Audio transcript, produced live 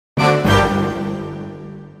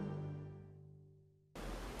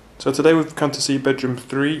So today we've come to see bedroom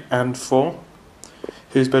 3 and 4.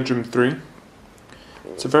 Here's bedroom 3.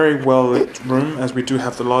 It's a very well lit room, as we do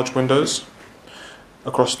have the large windows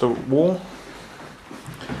across the wall.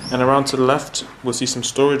 And around to the left we'll see some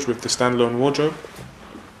storage with the standalone wardrobe.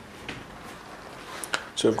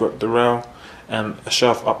 So we've got the rail and a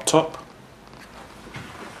shelf up top.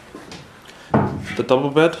 The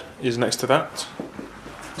double bed is next to that,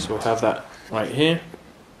 so we'll have that right here.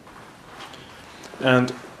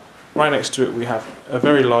 And right next to it we have a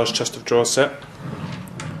very large chest of drawers set.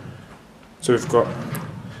 So we've got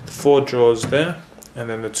 4 drawers there, and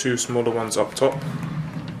then the 2 smaller ones up top.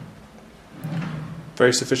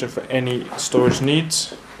 Very sufficient for any storage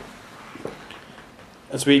needs.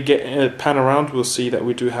 As we get a pan around, we'll see that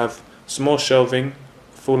we do have some more shelving,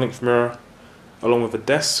 full-length mirror, along with a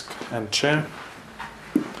desk and chair.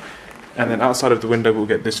 And then outside of the window we'll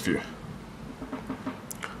get this view.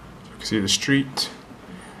 You can see the street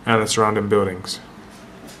and the surrounding buildings.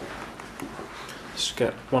 Just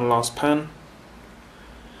get one last pan.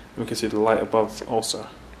 We can see the light above also.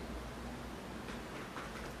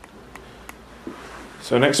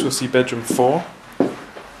 So next we'll see bedroom 4.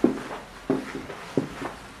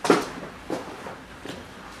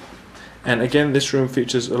 And again, this room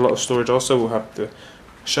features a lot of storage also. We'll have the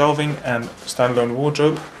shelving and standalone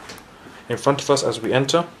wardrobe in front of us as we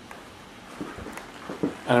enter.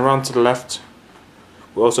 And around to the left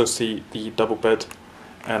we'll also see the double bed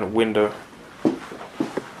and window.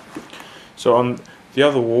 So on the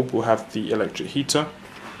other wall we'll have the electric heater.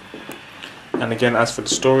 And again, as for the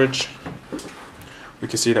storage, we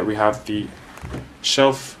can see that we have the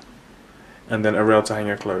shelf and then a rail to hang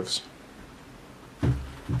your clothes.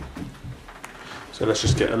 So let's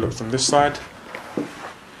just get a look from this side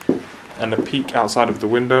and a peek outside of the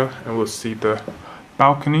window, and we'll see the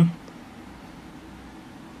balcony.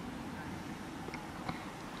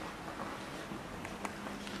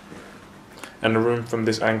 And the room from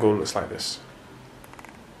this angle looks like this.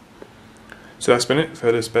 So that's been it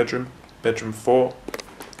for this bedroom 4.